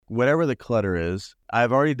whatever the clutter is,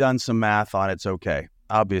 I've already done some math on it's okay,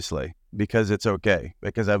 obviously, because it's okay,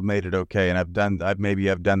 because I've made it okay. And I've done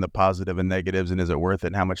the positive and negatives, and is it worth it?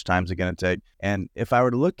 And how much time is it going to take? And if I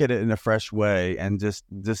were to look at it in a fresh way and just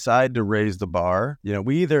decide to raise the bar,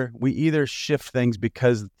 we either shift things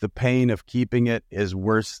because the pain of keeping it is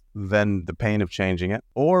worse than the pain of changing it,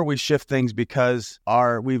 or we shift things because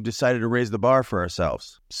we've decided to raise the bar for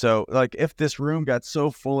ourselves. So like if this room got so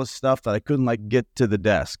full of stuff that I couldn't get to the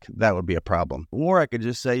desk, that would be a problem. Or I could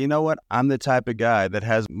just say, you know what? I'm the type of guy that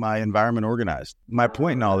has my environment organized. My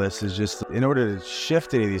point in all this is just in order to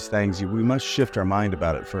shift any of these things, we must shift our mind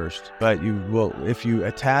about it first. But if you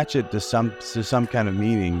attach it to some kind of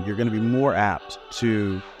meaning, you're going to be more apt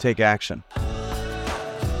to take action.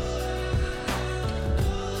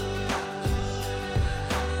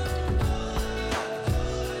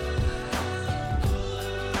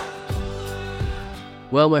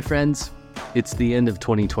 Well, my friends, it's the end of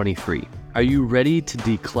 2023. Are you ready to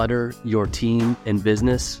declutter your team and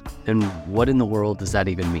business? And what in the world does that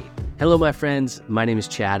even mean? Hello, my friends. My name is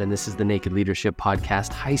Chad, and this is the Naked Leadership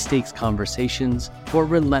Podcast, high-stakes conversations for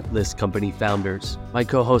relentless company founders. My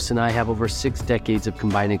co-host and I have over 6 decades of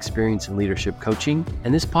combined experience in leadership coaching,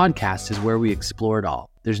 and this podcast is where we explore it all.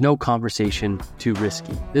 There's no conversation too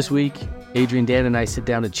risky. This week, Adrian, Dan, and I sit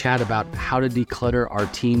down to chat about how to declutter our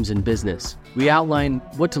teams and business. We outline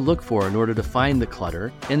what to look for in order to find the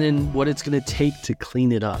clutter, and then what it's going to take to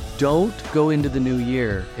clean it up. Don't go into the new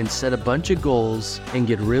year and set a bunch of goals and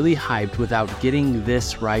get really hyped without getting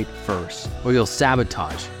this right first, or you'll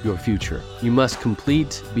sabotage your future. You must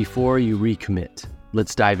complete before you recommit.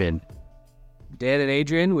 Let's dive in. Dan and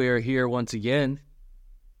Adrian, we are here once again.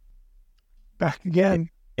 Back again.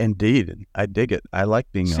 Indeed. I dig it. I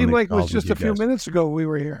like being on the Seemed like it was calls just with a few minutes ago we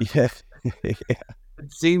were here. Yeah.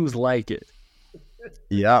 It seems like it.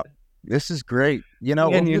 Yeah. This is great. We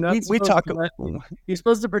talk. You're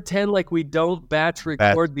supposed to pretend like we don't batch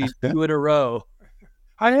record these 2 in a row.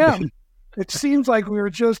 I am. It seems like we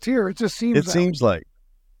were just here. It just seems. It seems like.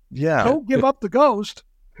 Yeah. Don't give up the ghost.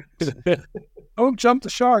 Don't jump the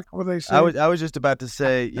shark. What they say. I was just about to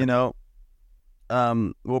say.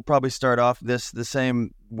 We'll probably start off the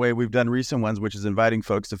same way we've done recent ones, which is inviting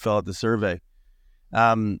folks to fill out the survey.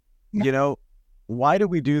 Why do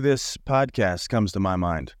we do this podcast comes to my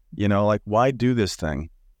mind. Why do this thing?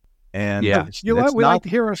 And we like to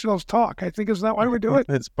hear ourselves talk. I think is that why we do it?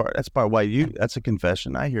 That's part why that's a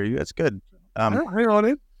confession. I hear you. That's good. I don't hear on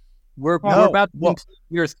it. We're about to go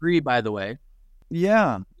year 3, by the way.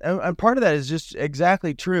 Yeah. And part of that is just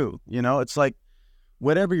exactly true. It's like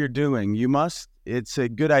whatever you're doing, it's a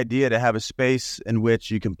good idea to have a space in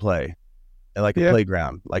which you can play, like a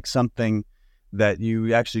playground, like something that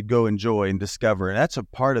you actually go enjoy and discover. And that's a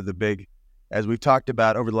part of the big, as we've talked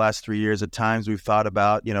about over the last 3 years, at times we've thought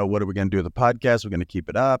about, what are we going to do with the podcast? We're going to keep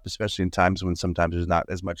it up, especially in times when sometimes there's not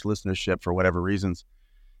as much listenership for whatever reasons,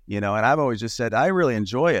 and I've always just said, I really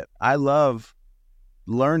enjoy it. I love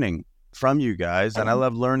learning from you guys, and I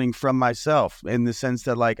love learning from myself in the sense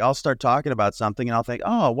that I'll start talking about something and I'll think,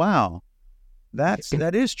 oh, wow, that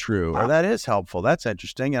is true, or that is helpful. That's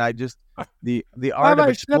interesting. And I just, the art of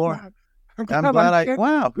exploring. I'm glad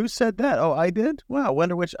wow, who said that? Oh, I did? Wow, I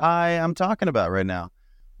wonder which I'm talking about right now.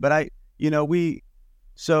 But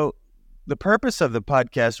so the purpose of the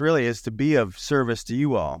podcast really is to be of service to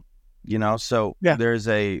you all, so there's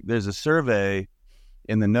a survey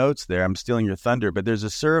in the notes there. I'm stealing your thunder, but there's a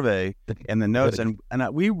survey in the notes and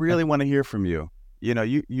we really want to hear from you.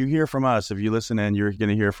 You hear from us. If you listen in, you're going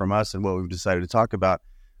to hear from us and what we've decided to talk about.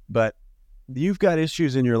 But you've got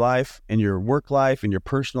issues in your life, in your work life, in your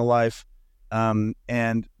personal life.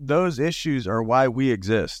 And those issues are why we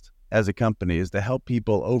exist as a company, is to help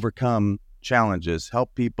people overcome challenges,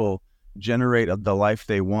 help people generate the life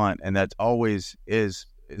they want. And that always is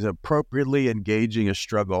appropriately engaging a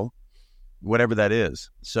struggle, whatever that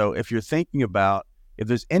is. So if you're thinking about, if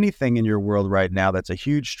there's anything in your world right now that's a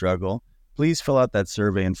huge struggle, please fill out that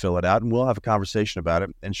survey and fill it out, and we'll have a conversation about it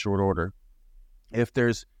in short order. If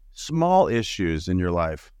there's small issues in your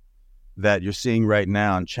life that you're seeing right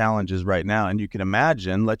now and challenges right now, and you can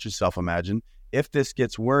let yourself imagine, if this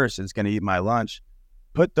gets worse, it's going to eat my lunch,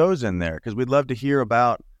 put those in there, because we'd love to hear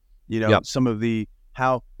about, some of the,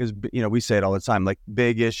 because, we say it all the time,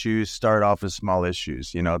 big issues start off as small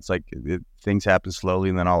issues. It's things happen slowly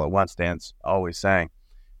and then all at once, Dan's always saying,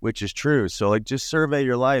 which is true. So just survey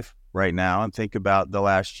your life right now and think about the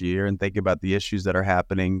last year and think about the issues that are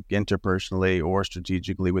happening interpersonally or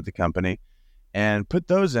strategically with the company, and put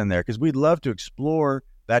those in there, because we'd love to explore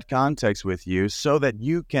that context with you so that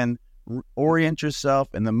you can orient yourself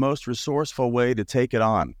in the most resourceful way to take it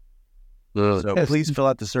on. So please fill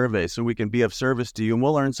out the survey so we can be of service to you, and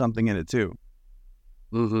we'll learn something in it too.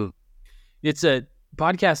 Mm-hmm.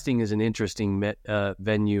 Podcasting is an interesting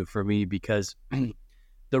venue for me because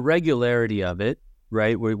the regularity of it,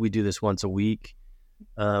 right? Where we do this once a week.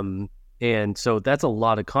 And so that's a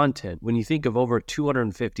lot of content. When you think of over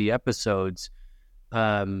 250 episodes,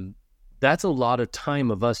 that's a lot of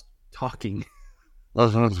time of us talking.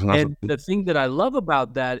 And the thing that I love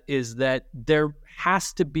about that is that there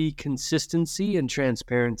has to be consistency and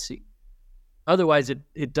transparency. Otherwise,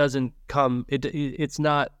 it doesn't come. It's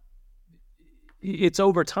not. It's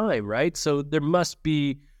over time, right? So there must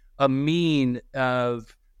be a mean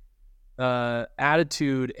of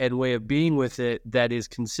attitude and way of being with it that is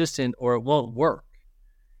consistent, or it won't work.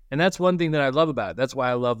 And that's one thing that I love about it. That's why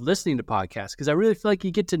I love listening to podcasts, because I really feel like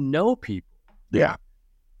you get to know people. Yeah.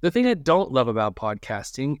 The thing I don't love about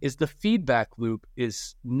podcasting is the feedback loop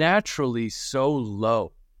is naturally so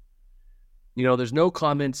low. There's no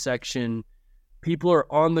comment section. People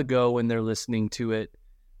are on the go when they're listening to it.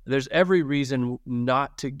 There's every reason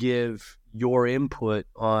not to give your input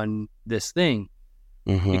on this thing,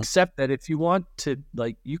 except that if you want to,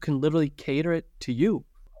 you can literally cater it to you.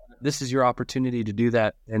 This is your opportunity to do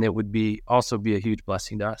that, and it would also be a huge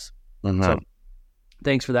blessing to us. So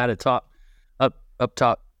thanks for that up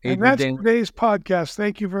top. And that's today's podcast.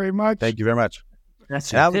 Thank you very much. Thank you very much.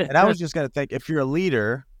 And I was just going to think, if you're a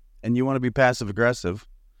leader and you want to be passive aggressive,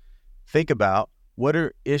 think about what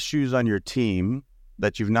are issues on your team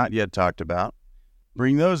that you've not yet talked about.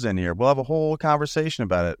 Bring those in here. We'll have a whole conversation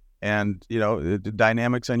about it. And, the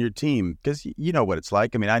dynamics on your team, because you know what it's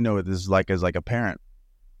like. I mean, I know what this is like as a parent,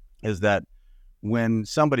 is that when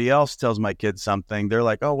somebody else tells my kids something, they're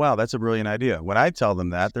like, oh, wow, that's a brilliant idea. When I tell them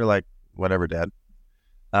that, they're like, whatever, Dad.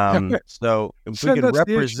 So if we can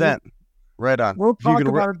represent, right on. We'll talk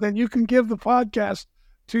about it. Then you can give the podcast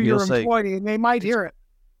to your employee, and they might hear it.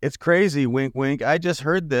 It's crazy, wink, wink. I just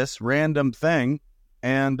heard this random thing,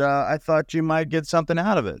 and I thought you might get something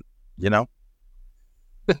out of it.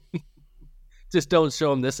 Just don't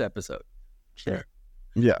show them this episode. Sure.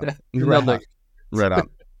 Yeah. Right on.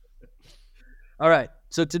 All right.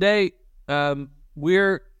 So today,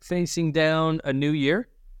 we're facing down a new year.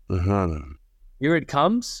 Here it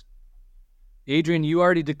comes. Adrian, you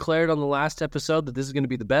already declared on the last episode that this is going to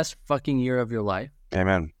be the best fucking year of your life.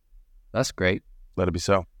 Amen. That's great. Let it be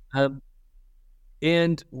so.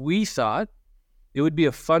 And we thought it would be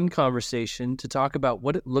a fun conversation to talk about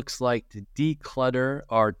what it looks like to declutter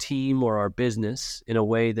our team or our business in a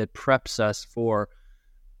way that preps us for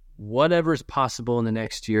whatever is possible in the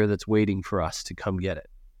next year that's waiting for us to come get it.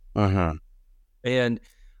 And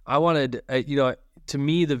I wanted, to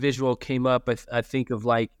me, the visual came up. I think of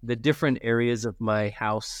the different areas of my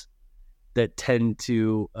house that tend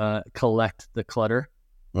to collect the clutter,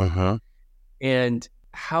 and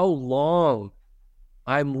how long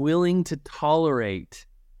I'm willing to tolerate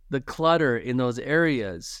the clutter in those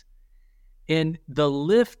areas. And the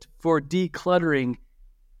lift for decluttering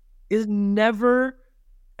is never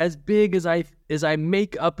as big as I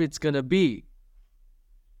make up it's going to be.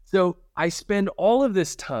 So I spend all of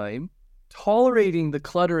this time tolerating the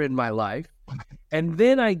clutter in my life, and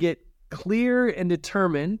then I get clear and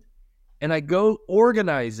determined, and I go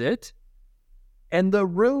organize it, and the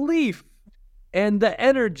relief and the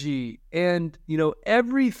energy and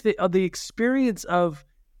everything of the experience of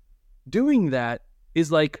doing that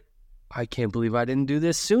is I can't believe I didn't do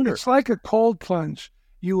this sooner. It's like a cold plunge.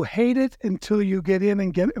 You hate it until you get in,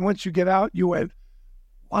 and once you get out, you went,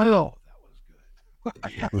 wow,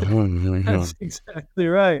 that was good. That's exactly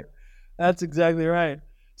right. That's exactly right.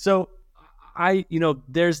 So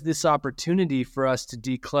there's this opportunity for us to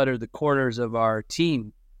declutter the corners of our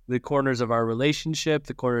team, the corners of our relationship,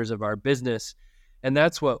 the corners of our business. And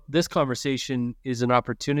that's what this conversation is, an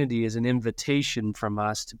opportunity, is an invitation from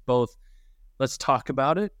us to both, let's talk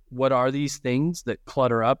about it. What are these things that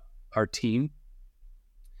clutter up our team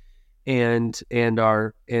and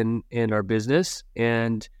our business,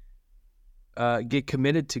 and get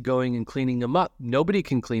committed to going and cleaning them up. Nobody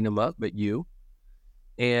can clean them up but you.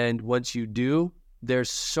 And once you do,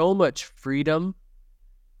 there's so much freedom.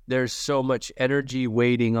 There's so much energy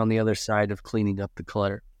waiting on the other side of cleaning up the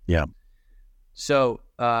clutter. Yeah. So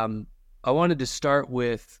I wanted to start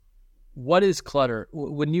with, what is clutter?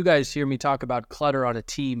 When you guys hear me talk about clutter on a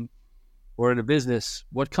team or in a business,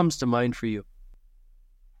 what comes to mind for you?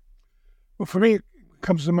 Well, for me, what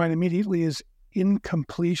comes to mind immediately is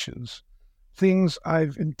incompletions. Things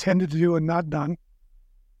I've intended to do and not done,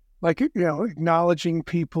 acknowledging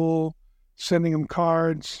people, sending them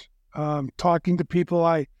cards, talking to people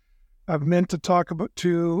I I've meant to talk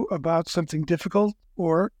about something difficult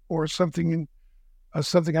or something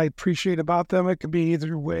something I appreciate about them. It could be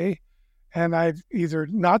either way, and I've either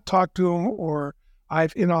not talked to them or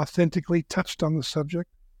I've inauthentically touched on the subject.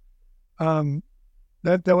 That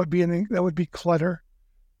would be clutter,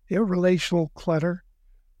 relational clutter,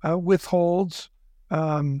 withholds.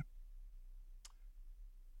 That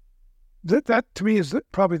to me is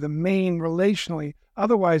probably the main relationally.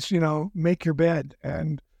 Otherwise, make your bed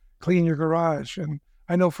and clean your garage. And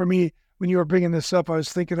I know for me, when you were bringing this up, I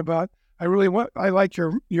was thinking about, I like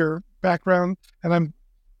your background, and I'm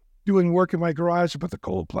doing work in my garage. I put the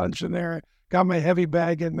cold plunge in there, got my heavy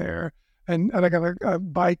bag in there, and I got a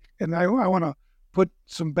bike, and I want to put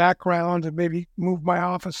some background and maybe move my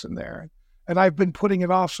office in there. And I've been putting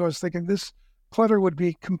it off. So I was thinking this clutter would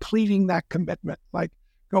be completing that commitment. Like,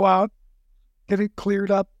 go out, get it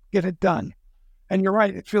cleared up, get it done. And you're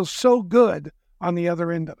right. It feels so good on the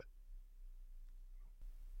other end of it.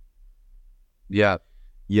 Yeah.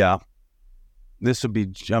 Yeah. This would be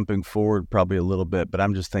jumping forward probably a little bit, but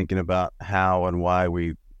I'm just thinking about how and why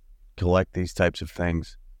we collect these types of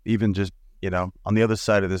things. Even just, on the other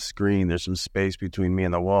side of the screen, there's some space between me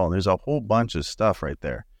and the wall, and there's a whole bunch of stuff right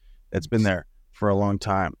there that's been there for a long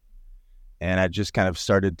time. And I just kind of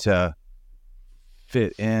started to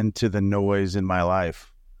fit into the noise in my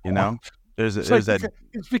life, There's that.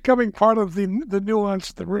 It's becoming part of the nuance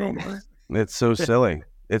of the room. Right? It's so silly.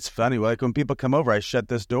 It's funny. Like when people come over, I shut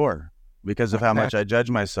this door because of how much I judge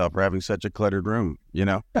myself for having such a cluttered room,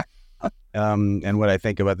 and what I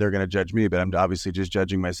think about, they're going to judge me, but I'm obviously just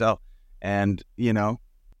judging myself. And,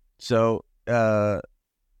 so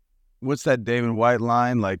what's that David White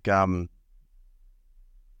line? Like,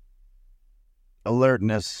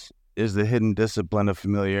 alertness is the hidden discipline of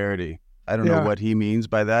familiarity. I don't know what he means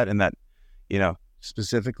by that, and that,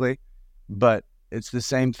 specifically, but it's the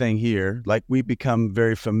same thing here. Like, we become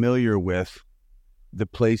very familiar with the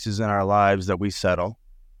places in our lives that we settle,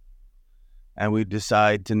 and we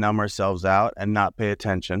decide to numb ourselves out and not pay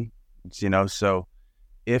attention, so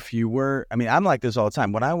if you were, I'm like this all the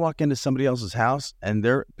time. When I walk into somebody else's house and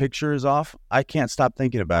their picture is off, I can't stop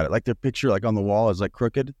thinking about it. Like their picture, like on the wall, is like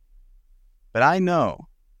crooked. But I know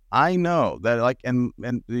that, like, and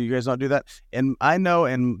you guys don't do that. And I know,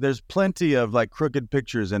 and there's plenty of like crooked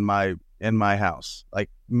pictures in my house,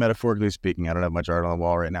 like metaphorically speaking. I don't have much art on the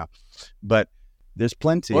wall right now, but there's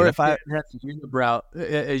plenty. Or if I have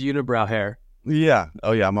a unibrow hair. Yeah.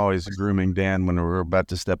 Oh yeah. I'm always grooming Dan when we're about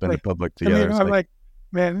to step into public together. I'm like,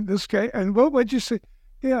 man, this guy, and what'd you say?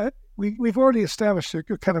 Yeah, we've already established you're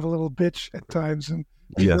kind of a little bitch at times, and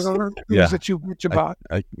yes, things that you bitch about.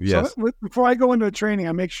 Yes. So before I go into a training,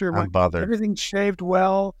 I make sure everything's shaved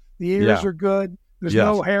well, the ears are good, there's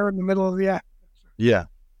no hair in the middle of the act. Yeah.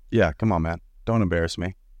 Yeah. Come on, man. Don't embarrass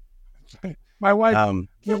me. My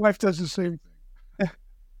wife does the same thing.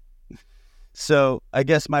 So I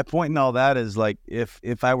guess my point in all that is, like, if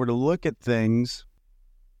I were to look at things,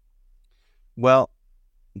 well,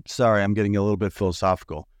 sorry, I'm getting a little bit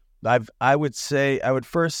philosophical. I would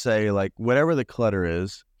first say, like, whatever the clutter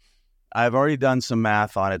is, I've already done some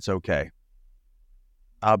math on it's okay.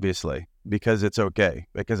 Obviously, because it's okay,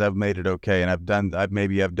 because I've made it okay, and I've done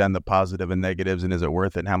the positive and negatives, and is it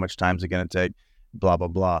worth it, and how much time is it going to take, blah, blah,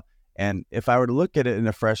 blah. And if I were to look at it in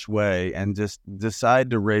a fresh way and just decide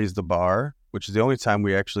to raise the bar, which is the only time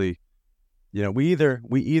we actually, we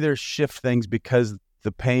either shift things because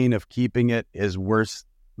the pain of keeping it is worse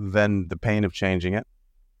than the pain of changing it.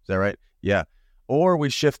 Is that right? Yeah. Or we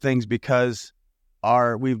shift things because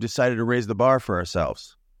we've decided to raise the bar for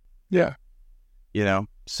ourselves. Yeah.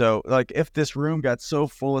 So like if this room got so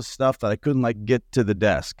full of stuff that I couldn't like get to the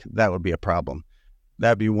desk, that would be a problem.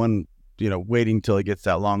 That'd be one, waiting till it gets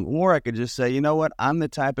that long. Or I could just say, you know what? I'm the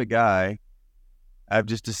type of guy, I've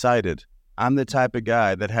just decided, I'm the type of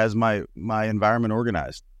guy that has my environment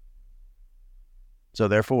organized. So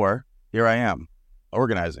therefore, here I am,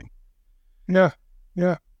 organizing. Yeah,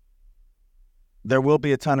 yeah. There will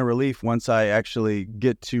be a ton of relief once I actually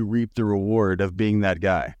get to reap the reward of being that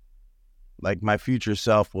guy. Like my future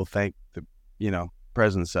self will thank the,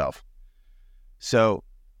 present self. So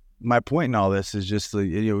my point in all this is just,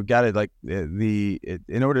 we got to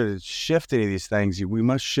in order to shift any of these things, we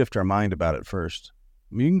must shift our mind about it first.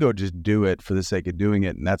 You can go just do it for the sake of doing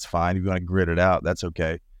it, and that's fine. If you want to grit it out, that's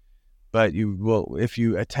okay. But if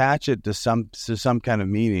you attach it to some kind of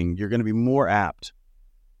meaning, you're going to be more apt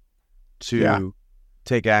to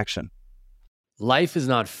take action. Life is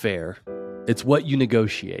not fair. It's what you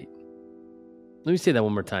negotiate. Let me say that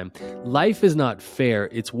one more time. Life is not fair.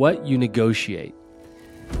 It's what you negotiate.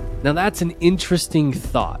 Now that's an interesting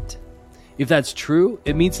thought. If that's true,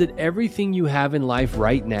 it means that everything you have in life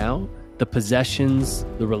right now, the possessions,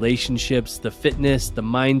 the relationships, the fitness, the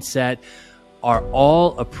mindset, are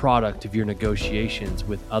all a product of your negotiations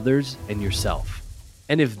with others and yourself.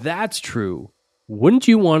 And if that's true, wouldn't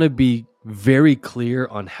you want to be very clear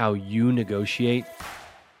on how you negotiate?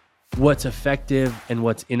 What's effective and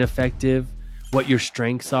what's ineffective, what your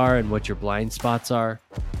strengths are and what your blind spots are?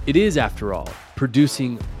 It is, after all,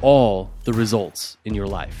 producing all the results in your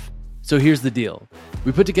life. So here's the deal.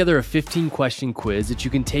 We put together a 15-question quiz that you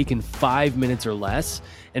can take in 5 minutes or less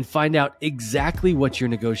and find out exactly what your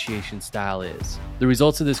negotiation style is. The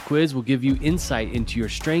results of this quiz will give you insight into your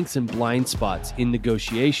strengths and blind spots in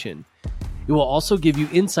negotiation. It will also give you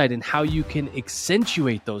insight in how you can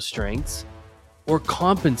accentuate those strengths or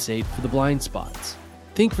compensate for the blind spots.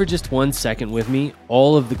 Think for just 1 second with me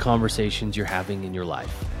all of the conversations you're having in your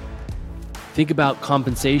life. Think about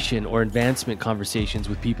compensation or advancement conversations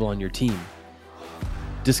with people on your team,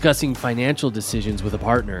 discussing financial decisions with a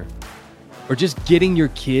partner, or just getting your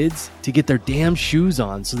kids to get their damn shoes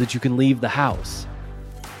on so that you can leave the house.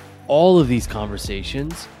 All of these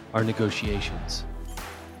conversations are negotiations.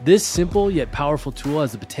 This simple yet powerful tool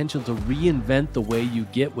has the potential to reinvent the way you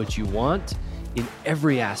get what you want in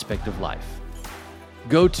every aspect of life.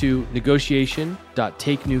 Go to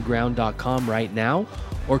negotiation.takenewground.com right now,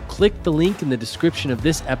 or click the link in the description of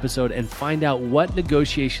this episode and find out what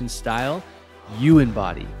negotiation style you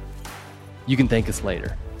embody. You can thank us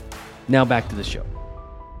later. Now back to the show.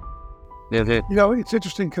 You know, it's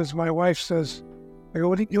interesting because my wife says, I go,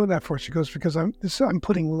 what are you doing that for? She goes, because I'm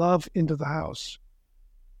putting love into the house.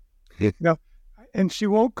 You know, and she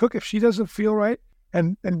won't cook if she doesn't feel right.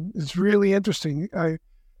 And it's really interesting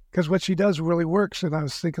because what she does really works. And I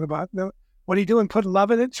was thinking about, what are you doing? Putting love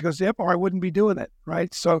in it? She goes, yep, or I wouldn't be doing it.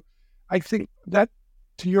 Right. So I think that,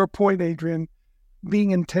 to your point, Adrian,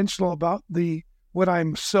 being intentional about what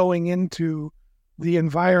I'm sowing into the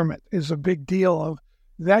environment is a big deal. Of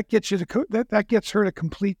that gets you to that gets her to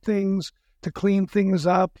complete things, to clean things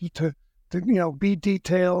up, to be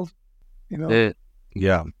detailed.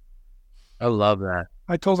 Yeah, I love that.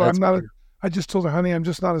 I told her I just told her, honey, I'm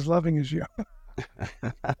just not as loving as you.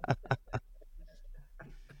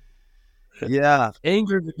 Yeah.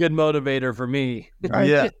 Anger is a good motivator for me. Right?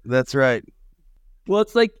 Yeah, that's right. Well,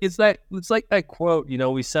 it's like that quote,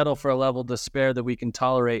 we settle for a level of despair that we can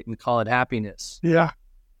tolerate and call it happiness. Yeah.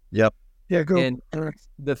 Yep. Yeah, go. And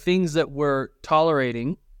the things that we're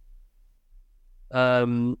tolerating,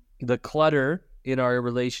 the clutter in our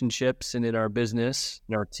relationships and in our business,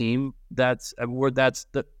 in our team,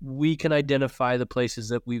 we can identify the places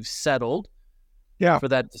that we've settled for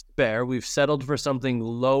that despair. We've settled for something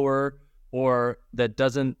lower or that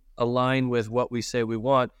doesn't align with what we say we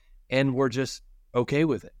want, and we're just okay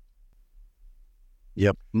with it.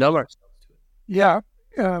 Yep. Numb ourselves to it. Yeah.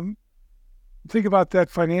 Think about that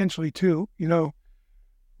financially too.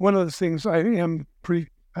 One of the things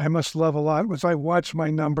I must love a lot was I watch my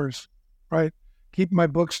numbers, right? Keep my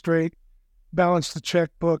book straight, balance the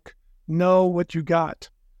checkbook, know what you got.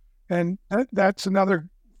 And that's another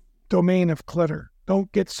domain of clutter. Don't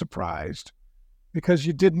get surprised because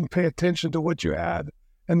you didn't pay attention to what you had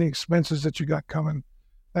and the expenses that you got coming.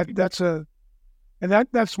 That's one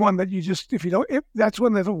that you just, that's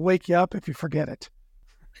one that'll wake you up if you forget it.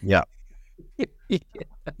 Yeah.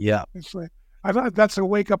 Yeah. It's like, that's a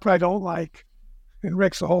wake up I don't like. It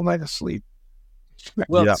wrecks the whole night of sleep.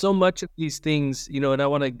 Well, so much of these things, and I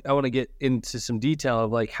want to get into some detail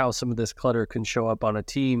of like how some of this clutter can show up on a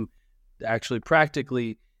team, actually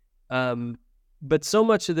practically. But so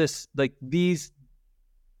much of this, like these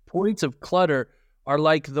points of clutter, are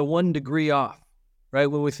like the 1 degree off, right?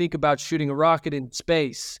 When we think about shooting a rocket in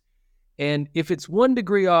space, and if it's 1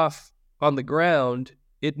 degree off on the ground,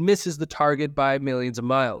 it misses the target by millions of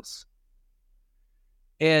miles.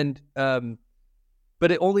 And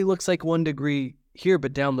but it only looks like 1 degree here,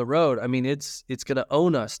 but down the road, I mean, it's going to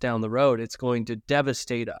own us down the road. It's going to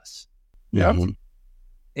devastate us. Yeah.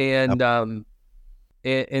 And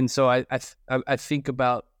and so I think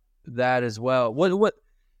about that as well. What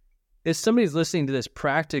if somebody's listening to this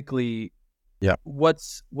practically? Yeah.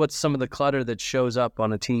 What's some of the clutter that shows up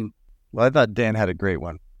on a team? Well, I thought Dan had a great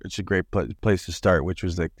one. It's a great place to start, which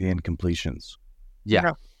was like the incompletions.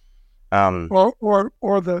 Yeah. Or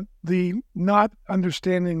the not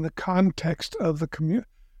understanding the context of the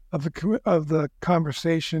of the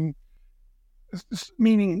conversation.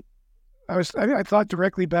 Meaning, I thought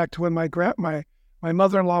directly back to when my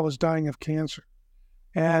mother-in-law was dying of cancer,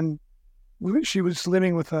 and she was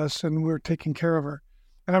living with us, and we were taking care of her.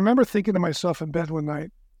 And I remember thinking to myself in bed one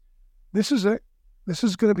night, this is this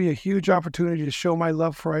is going to be a huge opportunity to show my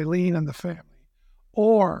love for Eileen and the family,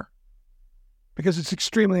 or because it's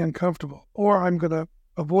extremely uncomfortable, or I'm going to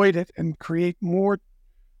avoid it and create more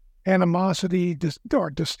animosity,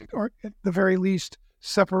 or at the very least,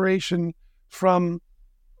 separation from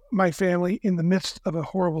my family in the midst of a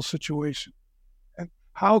horrible situation. And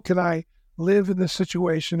how can I live in this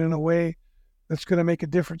situation in a way that's going to make a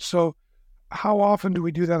difference? So how often do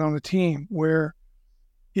we do that on a team where,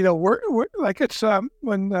 we're like, it's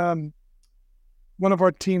when one of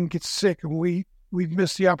our team gets sick and we've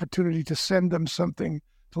missed the opportunity to send them something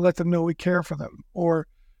to let them know we care for them. Or,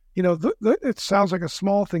 it sounds like a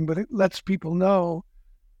small thing, but it lets people know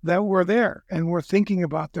that we're there and we're thinking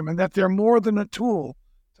about them and that they're more than a tool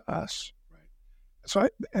to us. Right. So,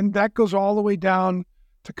 and that goes all the way down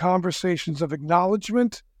to conversations of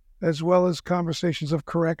acknowledgement as well as conversations of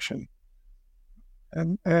correction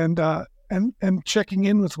and checking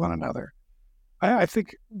in with one another. I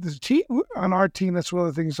think the team on our team, that's one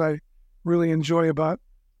of the things I really enjoy about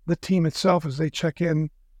the team itself, is they check in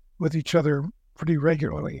with each other pretty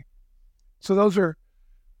regularly. So those are,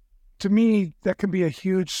 to me, that can be a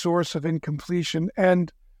huge source of incompletion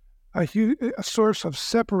and a source of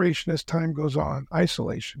separation as time goes on,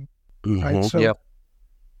 isolation. Mm-hmm. Right. So,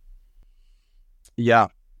 yeah.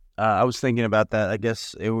 I was thinking about that. I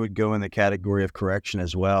guess it would go in the category of correction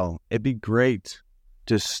as well. It'd be great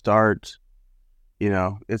to start,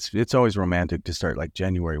 it's always romantic to start like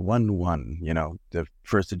January 1/1, the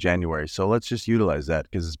 1st of January. So let's just utilize that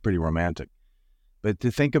because it's pretty romantic. But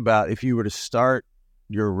to think about if you were to start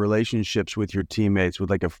your relationships with your teammates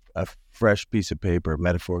with like a fresh piece of paper,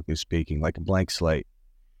 metaphorically speaking, like a blank slate.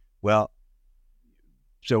 Well,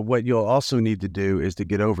 so what you'll also need to do is to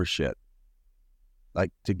get over shit.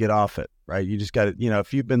 Like to get off it, right? You just got to,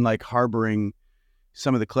 if you've been like harboring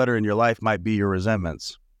some of the clutter in your life might be your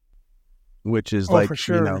resentments, which is for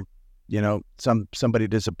sure. Somebody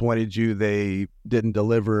disappointed you, they didn't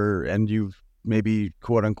deliver, and you've maybe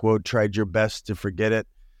quote unquote tried your best to forget it,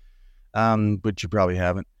 but you probably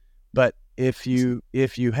haven't. But if you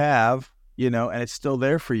have, and it's still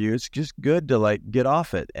there for you, it's just good to like get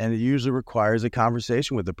off it, and it usually requires a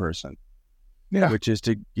conversation with the person. Yeah. Which is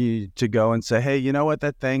to go and say, hey, you know what,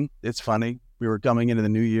 that thing, it's funny. We were coming into the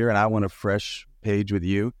new year and I want a fresh page with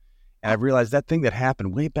you. And I've realized that thing that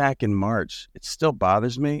happened way back in March, it still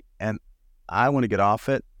bothers me and I want to get off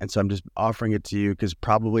it. And so I'm just offering it to you because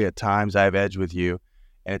probably at times I have edge with you.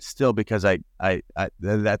 And it's still because I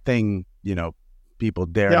that thing, people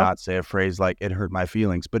dare not say a phrase like it hurt my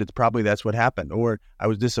feelings, but it's probably that's what happened. Or I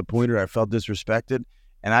was disappointed, or I felt disrespected.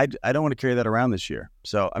 And I don't want to carry that around this year.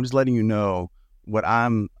 So I'm just letting you know what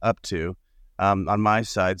I'm up to on my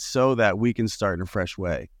side so that we can start in a fresh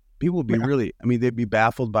way. People will be they'd be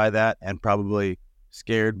baffled by that and probably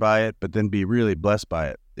scared by it, but then be really blessed by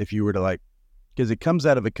it if you were to because it comes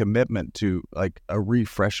out of a commitment to like a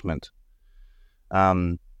refreshment.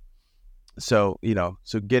 So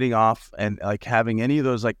getting off and like having any of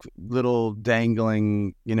those like little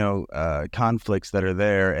dangling, conflicts that are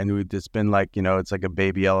there, and it's been like, it's like a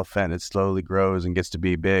baby elephant. It slowly grows and gets to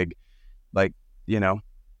be big. Like,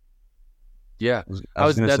 Yeah. I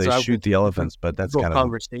was going to say shoot the elephants, but that's kind of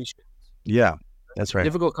conversations. Yeah, that's right.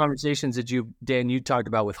 Difficult conversations that Dan, you talked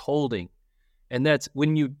about withholding. And that's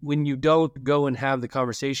when you don't go and have the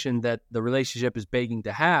conversation that the relationship is begging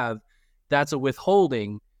to have, that's a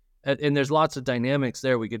withholding. And there's lots of dynamics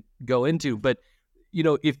there we could go into. But,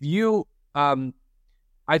 if you,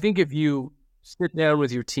 I think if you sit down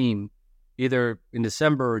with your team, either in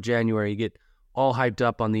December or January, you get all hyped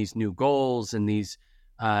up on these new goals and these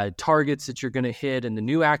targets that you're going to hit and the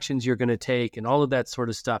new actions you're going to take and all of that sort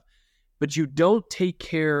of stuff. But you don't take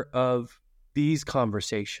care of these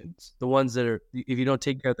conversations, the ones that are, if you don't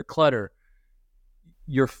take care of the clutter,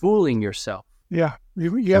 you're fooling yourself. Yeah.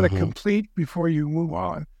 You got to complete before you move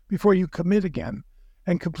on, before you commit again.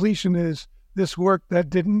 And completion is this work that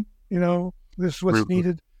didn't, this is what's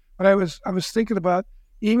needed. But I was thinking about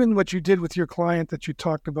even what you did with your client that you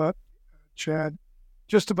talked about, Chad,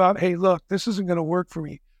 just about, hey, look, this isn't going to work for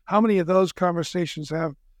me. How many of those conversations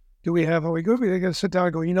do we have? Are we going to sit down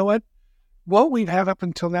and go, you know what we've had up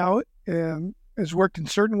until now has worked in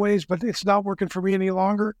certain ways, but it's not working for me any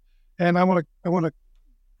longer. And I want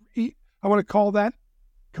to call that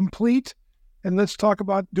complete. And let's talk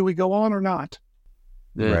about, do we go on or not?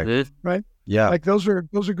 Right. Right. Yeah. Like those are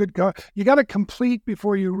good. You got to complete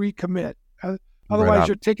before you recommit. Otherwise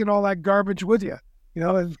you're taking all that garbage with you,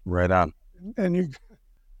 right on. And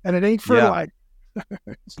it ain't fertile.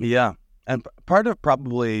 Yeah. And part of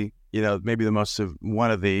probably, maybe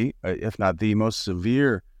one of the, if not the most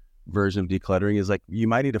severe version of decluttering is like, you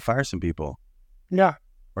might need to fire some people. Yeah.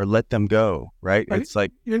 or let them go, right? But it's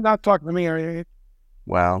like, you're not talking to me, are you?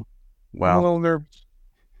 well, I'm a little nervous.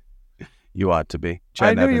 you ought to be. I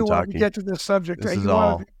Chad and I knew have you been wanted talking. to get to this subject. This You is wanted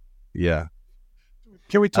all, to- yeah.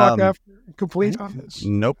 Can we talk after complete on this?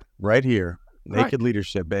 Nope, right here. Naked Right.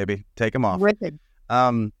 leadership, baby. Take them off. Wicked.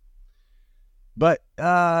 But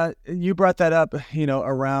you brought that up,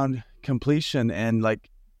 around completion, and like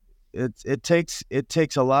it takes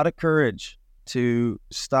a lot of courage to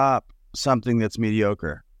stop something that's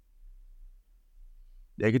mediocre.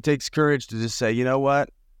 It takes courage to just say, you know what?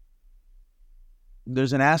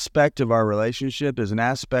 There's an aspect of our relationship, there's an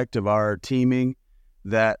aspect of our teaming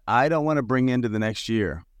that I don't want to bring into the next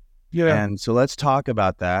year. Yeah. And so let's talk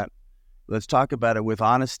about that. Let's talk about it with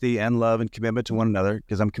honesty and love and commitment to one another,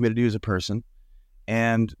 because I'm committed to you as a person.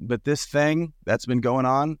 But this thing that's been going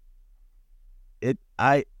on,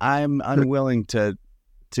 I'm unwilling to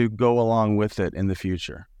go along with it in the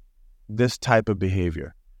future. This type of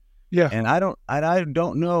behavior. Yeah. And I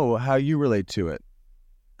don't know how you relate to it.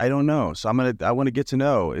 I don't know. So I want to get to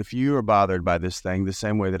know if you are bothered by this thing the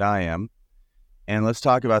same way that I am. And let's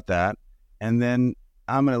talk about that. And then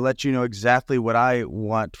I'm going to let you know exactly what I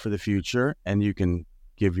want for the future, and you can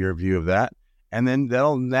give your view of that. And then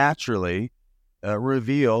that'll naturally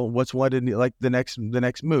reveal what's what in like the next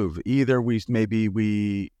move. Either we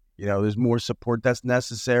there's more support that's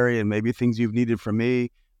necessary, and maybe things you've needed from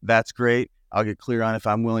me. That's great. I'll get clear on if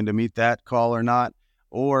I'm willing to meet that call or not.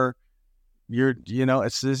 Or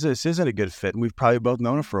this isn't a good fit, and we've probably both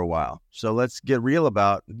known it for a while. So let's get real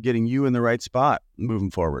about getting you in the right spot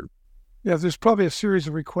moving forward. Yeah, there's probably a series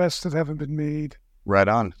of requests that haven't been made. Right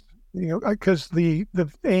on. Because the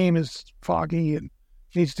aim is foggy and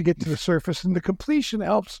needs to get to the surface, and the completion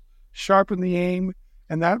helps sharpen the aim,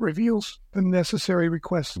 and that reveals the necessary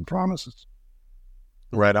requests and promises.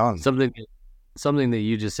 Right on. Something that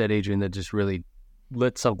you just said, Adrian, that just really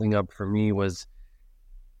lit something up for me was,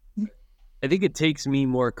 I think it takes me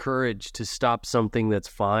more courage to stop something that's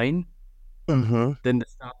fine than to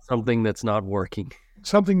stop something that's not working.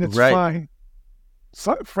 Something that's fine.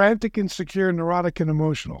 Frantic, insecure, neurotic, and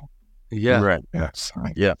emotional. Yeah. Right. Yeah.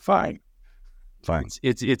 Fine. Yeah. Fine.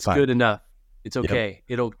 It's Fine. good enough. It's okay.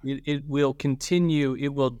 Yep. It will continue. It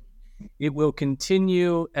will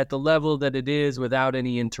continue at the level that it is without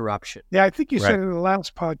any interruption. Yeah, I think you said in the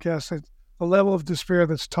last podcast that the level of despair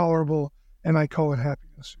that's tolerable, and I call it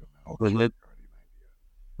happiness.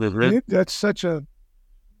 That's such a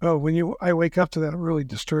when I wake up to that, it really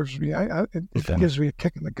disturbs me. It gives me a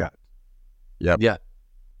kick in the gut. Yep.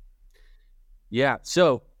 Yeah.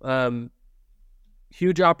 So,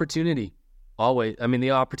 huge opportunity. Always. I mean,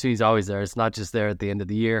 the opportunity is always there. It's not just there at the end of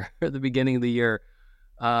the year or the beginning of the year.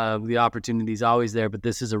 The opportunity is always there, but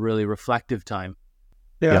this is a really reflective time.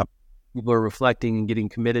 Yeah. Yep. People are reflecting and getting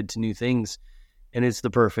committed to new things, and it's the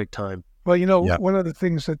perfect time. Well, one of the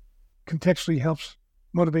things that contextually helps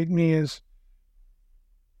motivate me is,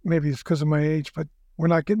 maybe it's because of my age, but we're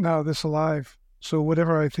not getting out of this alive. So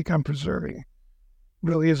whatever I think I'm preserving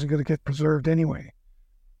really isn't going to get preserved anyway.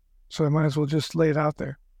 So I might as well just lay it out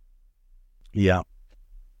there. Yeah.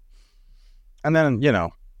 And then,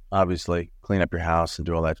 obviously clean up your house and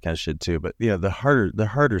do all that kind of shit too. But the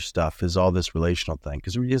harder stuff is all this relational thing,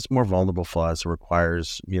 because we're just more vulnerable for us. It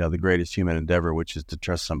requires, the greatest human endeavor, which is to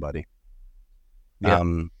trust somebody. Yeah.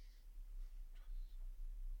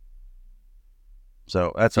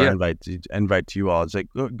 So that's our invite to you all. It's like,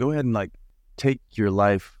 go ahead and take your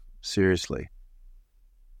life seriously.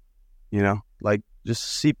 Just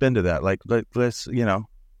seep into that. Let's,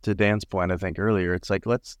 to Dan's point, I think earlier, it's like,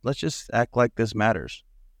 let's just act like this matters.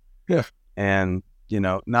 Yeah. And,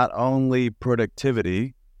 not only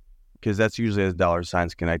productivity, because that's usually has dollar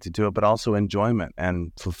signs connected to it, but also enjoyment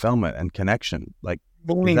and fulfillment and connection.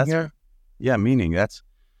 Meaning, meaning. That's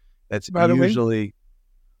By the usually. way,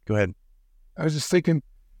 Go ahead. I was just thinking,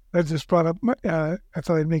 that just brought up, I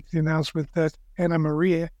thought I'd make the announcement that Anna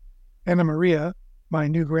Maria, my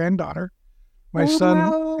new granddaughter, my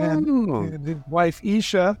son and his wife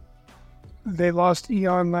Isha, they lost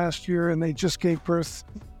Eon last year, and they just gave birth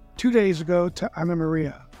 2 days ago to Anna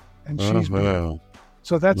Maria. And she's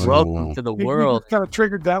so that's welcome to the world. You kind of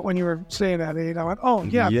triggered that when you were saying that, Aid. I went, oh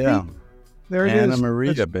yeah, there it is. Anna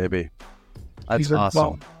Maria, baby. That's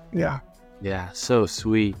awesome. Yeah, so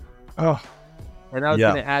sweet. Oh. And I was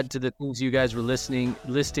going to add to the things you guys were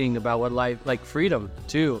listing about what life, like freedom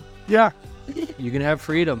too. Yeah. You can have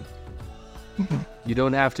freedom. You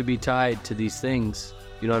don't have to be tied to these things.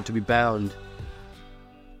 You don't have to be bound.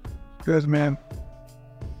 Good, man.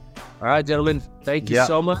 All right, gentlemen. Thank you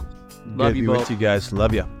so much. Love you both. With you guys.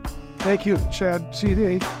 Love you. Thank you, Chad. See you,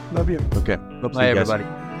 Dave. Love you. Okay. Bye, everybody.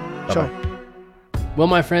 Ciao. Well,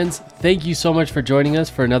 my friends, thank you so much for joining us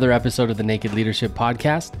for another episode of the Naked Leadership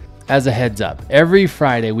Podcast. As a heads up, every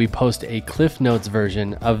Friday we post a Cliff Notes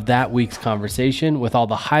version of that week's conversation with all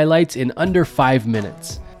the highlights in under 5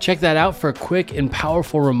 minutes. Check that out for a quick and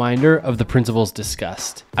powerful reminder of the principles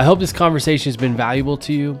discussed. I hope this conversation has been valuable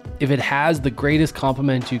to you. If it has, the greatest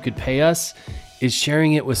compliment you could pay us is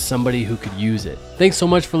sharing it with somebody who could use it. Thanks so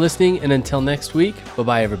much for listening, and until next week,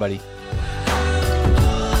 bye-bye everybody.